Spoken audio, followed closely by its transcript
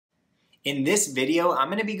In this video, I'm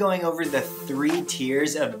going to be going over the 3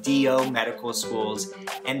 tiers of DO medical schools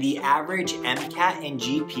and the average MCAT and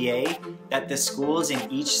GPA that the schools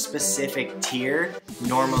in each specific tier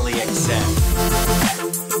normally accept.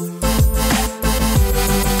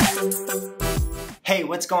 Hey,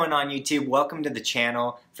 what's going on YouTube? Welcome to the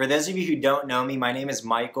channel. For those of you who don't know me, my name is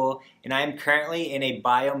Michael and I am currently in a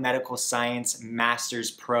biomedical science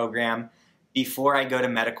master's program before I go to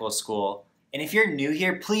medical school. And if you're new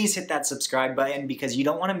here, please hit that subscribe button because you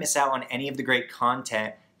don't want to miss out on any of the great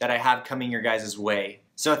content that I have coming your guys' way.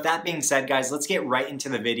 So with that being said, guys, let's get right into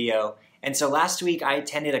the video. And so last week I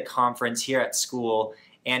attended a conference here at school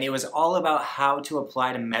and it was all about how to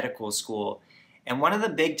apply to medical school. And one of the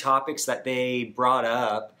big topics that they brought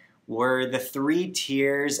up were the 3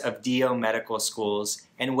 tiers of DO medical schools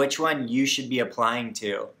and which one you should be applying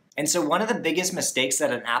to. And so one of the biggest mistakes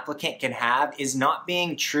that an applicant can have is not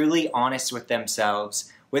being truly honest with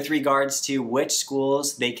themselves with regards to which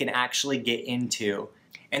schools they can actually get into.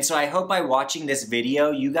 And so I hope by watching this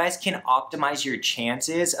video, you guys can optimize your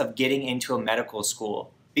chances of getting into a medical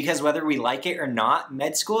school. Because whether we like it or not,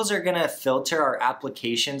 med schools are gonna filter our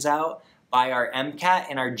applications out by our MCAT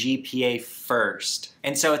and our GPA first.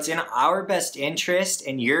 And so it's in our best interest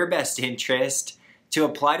and your best interest to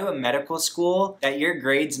apply to a medical school that your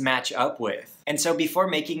grades match up with. And so before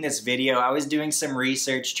making this video, I was doing some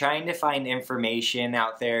research trying to find information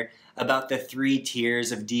out there about the 3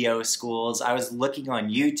 tiers of DO schools. I was looking on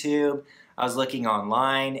YouTube, I was looking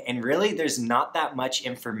online, and really there's not that much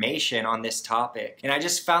information on this topic. And I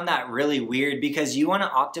just found that really weird because you want to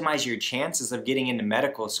optimize your chances of getting into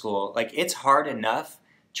medical school. Like, it's hard enough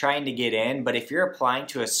trying to get in, but if you're applying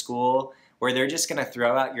to a school where they're just gonna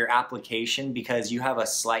throw out your application because you have a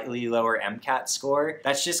slightly lower MCAT score,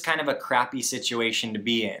 that's just kind of a crappy situation to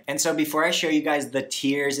be in. And so before I show you guys the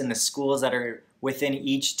tiers and the schools that are within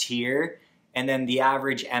each tier, and then the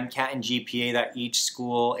average MCAT and GPA that each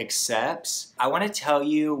school accepts, I wanna tell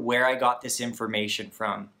you where I got this information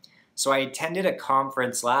from. So I attended a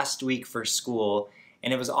conference last week for school,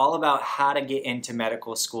 and it was all about how to get into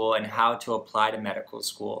medical school and how to apply to medical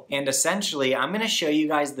school. And essentially, I'm gonna show you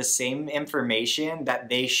guys the same information that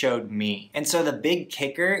they showed me. And so the big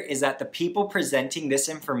kicker is that the people presenting this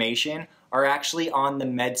information are actually on the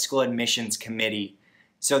med school admissions committee.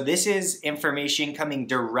 So this is information coming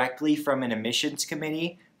directly from an admissions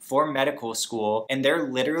committee for medical school, and they're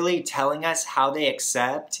literally telling us how they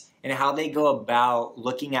accept and how they go about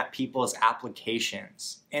looking at people's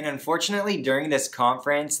applications. And unfortunately, during this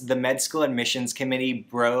conference, the Med School Admissions Committee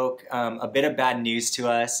broke a bit of bad news to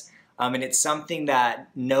us, and it's something that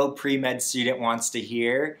no pre-med student wants to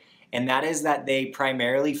hear, and that is that they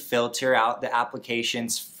primarily filter out the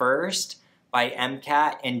applications first by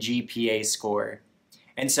MCAT and GPA score.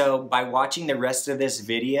 And so by watching the rest of this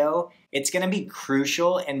video, it's gonna be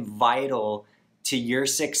crucial and vital to your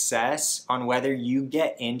success on whether you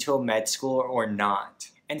get into a med school or not.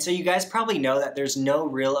 And so you guys probably know that there's no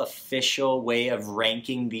real official way of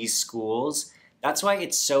ranking these schools. That's why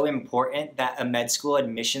it's so important that a med school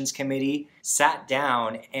admissions committee sat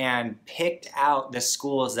down and picked out the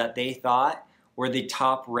schools that they thought were the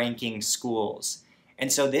top ranking schools.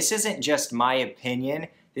 And so this isn't just my opinion.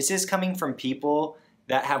 This is coming from people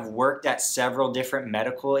that have worked at several different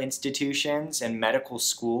medical institutions and medical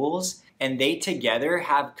schools, and they together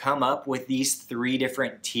have come up with these 3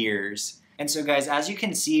 different tiers. And so guys, as you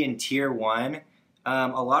can see in tier 1,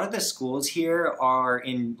 a lot of the schools here are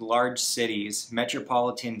in large cities,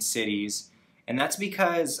 metropolitan cities, and that's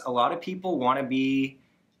because a lot of people want to be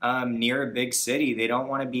near a big city. They don't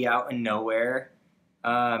want to be out in nowhere.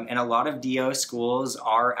 And a lot of DO schools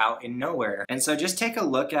are out in nowhere. And so just take a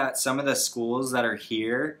look at some of the schools that are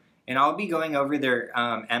here, and I'll be going over their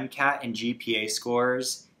MCAT and GPA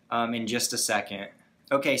scores in just a second.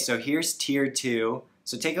 Okay, so here's tier 2.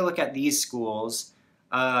 So take a look at these schools.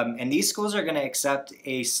 And these schools are gonna accept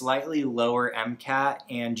a slightly lower MCAT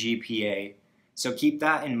and GPA. So keep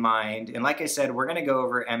that in mind. And like I said, we're gonna go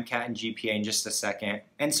over MCAT and GPA in just a second.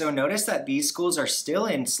 And so notice that these schools are still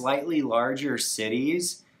in slightly larger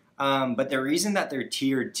cities, but the reason that they're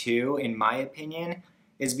tier 2, in my opinion,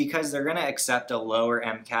 is because they're gonna accept a lower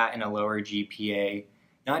MCAT and a lower GPA.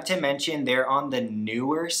 Not to mention they're on the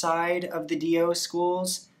newer side of the DO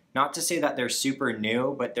schools. Not to say that they're super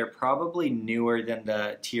new, but they're probably newer than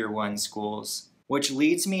the tier 1 schools. Which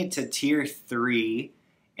leads me to tier 3.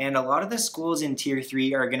 And a lot of the schools in tier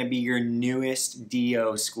 3 are going to be your newest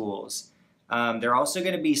DO schools. They're also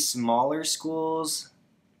going to be smaller schools,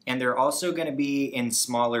 and they're also going to be in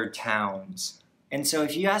smaller towns. And so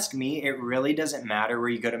if you ask me, it really doesn't matter where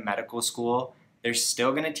you go to medical school. They're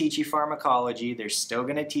still going to teach you pharmacology, they're still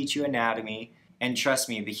going to teach you anatomy, and trust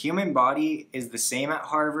me, the human body is the same at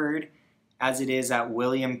Harvard as it is at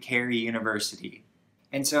William Carey University.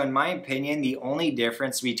 And so in my opinion, the only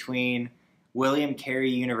difference between William Carey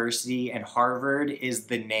University and Harvard is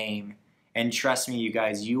the name. And trust me, you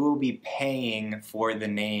guys, you will be paying for the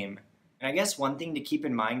name. And I guess one thing to keep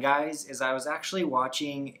in mind, guys, is I was actually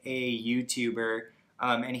watching a YouTuber,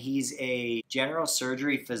 and he's a general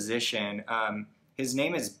surgery physician. His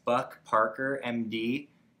name is Buck Parker, MD.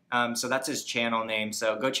 So that's his channel name.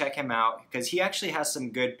 So go check him out because he actually has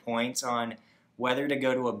some good points on whether to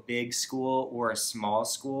go to a big school or a small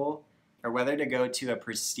school, or whether to go to a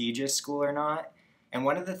prestigious school or not. And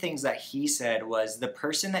one of the things that he said was the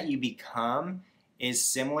person that you become is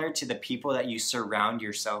similar to the people that you surround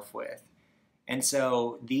yourself with. And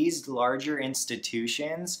so these larger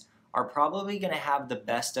institutions are probably going to have the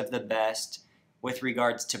best of the best with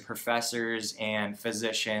regards to professors and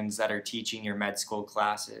physicians that are teaching your med school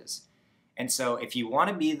classes. And so if you want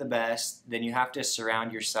to be the best, then you have to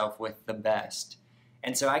surround yourself with the best.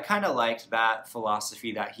 And so I kind of liked that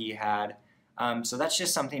philosophy that he had. So that's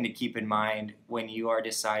just something to keep in mind when you are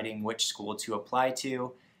deciding which school to apply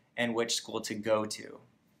to and which school to go to.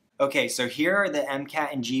 Okay, so here are the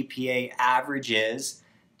MCAT and GPA averages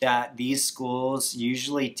that these schools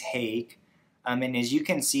usually take. And as you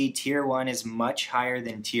can see, Tier 1 is much higher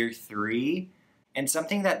than Tier 3. And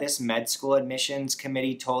something that this med school admissions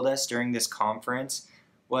committee told us during this conference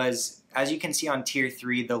was, as you can see on Tier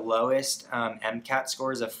 3, the lowest MCAT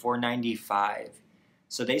score is a 495.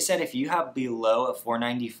 So they said if you have below a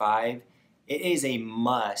 495, it is a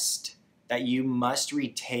must that you must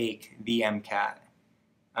retake the MCAT.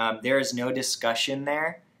 There is no discussion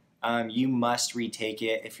there. You must retake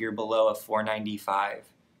it if you're below a 495.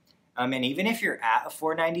 And even if you're at a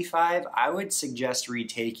 495, I would suggest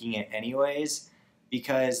retaking it anyways,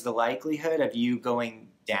 because the likelihood of you going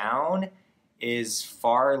down is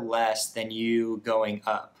far less than you going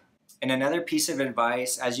up. And another piece of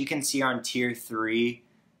advice, as you can see on Tier 3,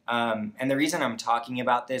 and the reason I'm talking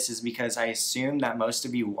about this is because I assume that most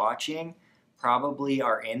of you watching probably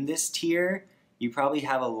are in this tier. You probably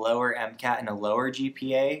have a lower MCAT and a lower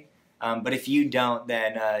GPA, but if you don't,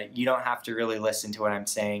 then you don't have to really listen to what I'm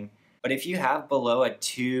saying. But if you have below a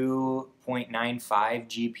 2.95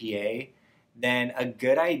 GPA, then a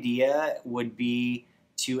good idea would be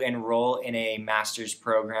to enroll in a master's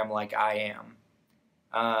program like I am.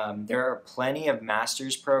 There are plenty of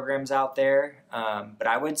master's programs out there, but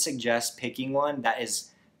I would suggest picking one that is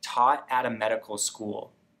taught at a medical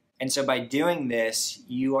school. And so by doing this,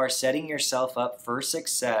 you are setting yourself up for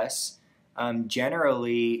success.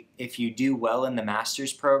 Generally, if you do well in the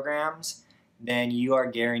master's programs, then you are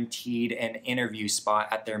guaranteed an interview spot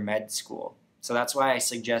at their med school. So that's why I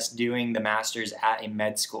suggest doing the master's at a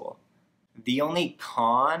med school. The only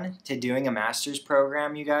con to doing a master's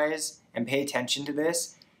program, you guys, and pay attention to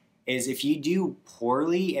this, is if you do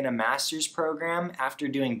poorly in a master's program after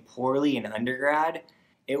doing poorly in undergrad,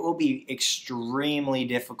 it will be extremely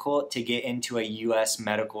difficult to get into a U.S.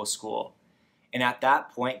 medical school. And at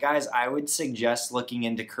that point, guys, I would suggest looking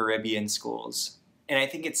into Caribbean schools. And I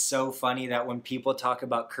think it's so funny that when people talk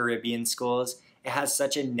about Caribbean schools, it has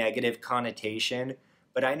such a negative connotation.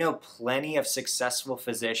 But I know plenty of successful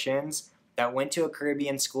physicians that went to a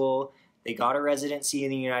Caribbean school, they got a residency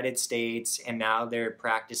in the United States, and now they're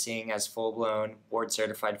practicing as full-blown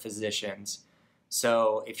board-certified physicians.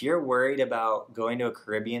 So if you're worried about going to a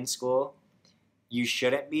Caribbean school, you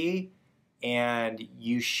shouldn't be, and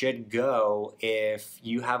you should go if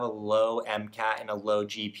you have a low MCAT and a low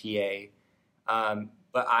GPA.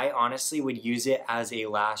 But I honestly would use it as a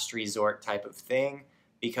last resort type of thing,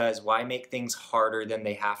 because why make things harder than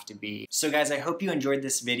they have to be? So guys, I hope you enjoyed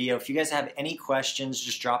this video. If you guys have any questions,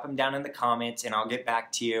 just drop them down in the comments and I'll get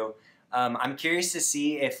back to you. I'm curious to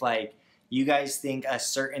see if you guys think a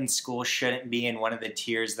certain school shouldn't be in one of the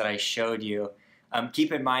tiers that I showed you.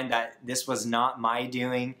 Keep in mind that this was not my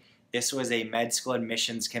doing. This was a med school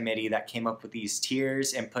admissions committee that came up with these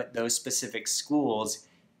tiers and put those specific schools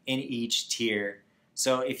in each tier.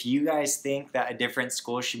 So if you guys think that a different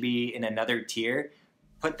school should be in another tier,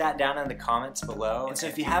 put that down in the comments below. And so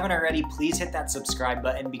if you haven't already, please hit that subscribe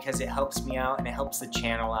button because it helps me out and it helps the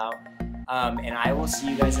channel out. And I will see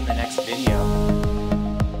you guys in the next video.